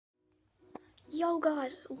Yo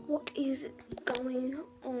guys, what is going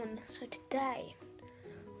on? So today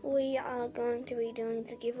we are going to be doing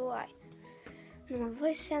the giveaway. Now my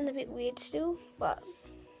voice sounds a bit weird still, but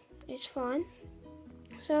it's fine.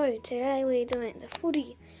 So today we're doing the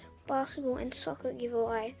footy, basketball and soccer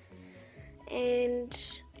giveaway. And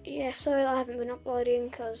yeah, sorry I haven't been uploading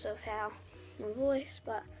because of how my voice,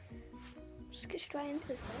 but let's get straight into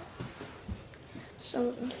this.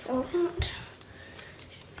 So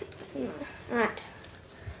right.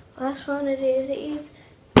 First one it is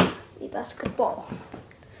the basketball.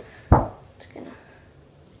 Just gonna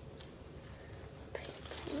pick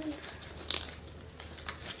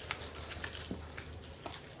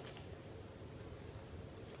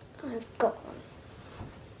one. I've got one.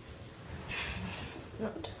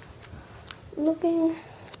 Not looking.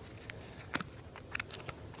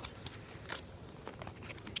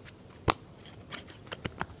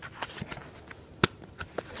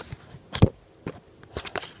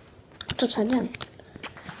 Upside down.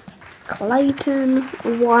 Clayton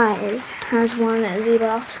Wise has won the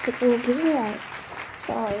basketball giveaway.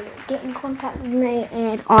 So get in contact with me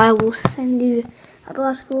and I will send you a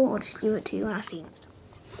basketball or just give it to you when I see it.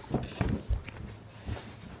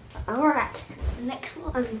 Alright, the next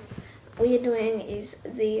one we are doing is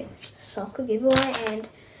the soccer giveaway, and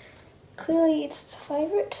clearly it's the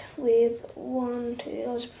favourite with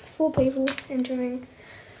 4 people entering.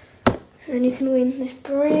 And you can win this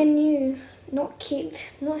brand new, not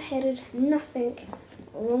kicked, not headed, nothing,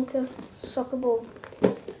 Wonka soccer ball.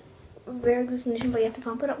 Very good condition, but you have to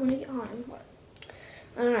pump it up when you get home.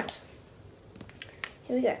 Alright,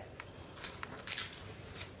 here we go.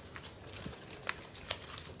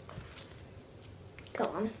 Go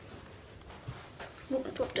on. Oh, I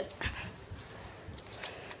dropped it.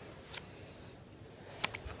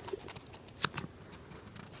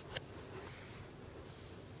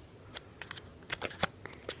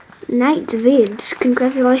 Nate Vids,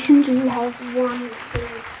 congratulations, you have won the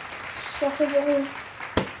soccer ball.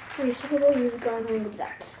 For your soccer ball, you'll be going home with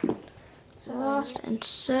that. So last and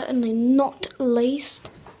certainly not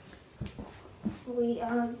least, we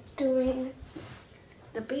are doing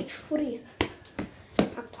the beach footy.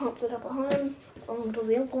 I've pumped it up at home along with all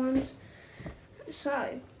the other ones.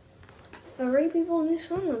 So 3 people in this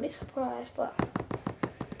one. I'm a bit surprised, but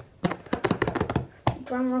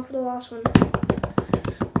drum roll for the last one.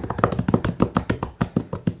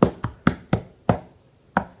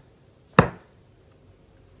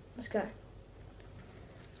 Let's go.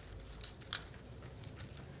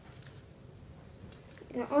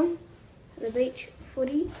 Got on the beach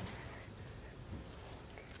footy.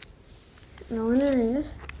 And the winner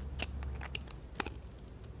is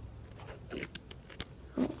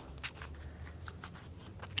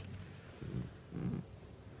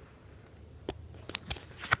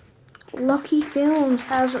Lucky Films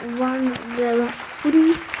has won the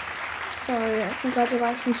footy. So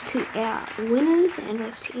congratulations to our winners, and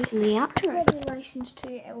we'll see you in the outro. Congratulations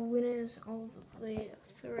to our winners of the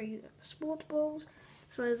 3 sports balls.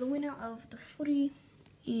 So the winner of the footy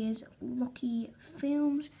is Lucky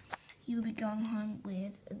Films. You'll be going home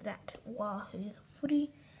with that Wahoo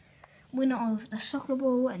footy. Winner of the soccer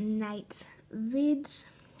ball, Nate Vids.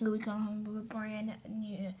 You'll be going home with a brand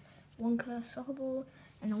new Wonka soccer ball.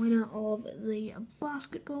 And the winner of the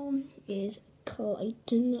basketball is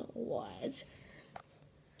Clayton Wise.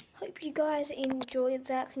 Hope you guys enjoyed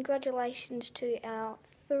that. Congratulations to our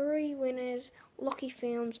 3 winners, Lucky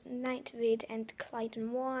Films, Nate Vid and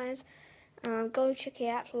Clayton Wise. Go check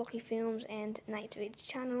out Lucky Films and Nate Vid's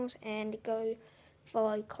channels, and go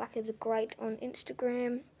follow Clacker the Great on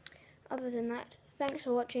Instagram. Other than that, thanks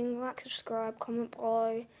for watching. Like, subscribe, comment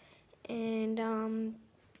below, and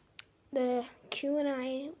the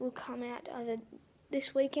Q&A will come out either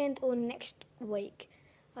this weekend or next week.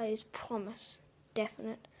 I just promise,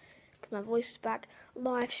 definite, because my voice is back.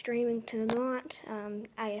 Live streaming tonight,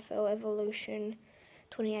 AFL Evolution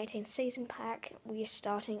 2018 season pack. We are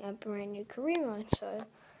starting a brand new career mode, so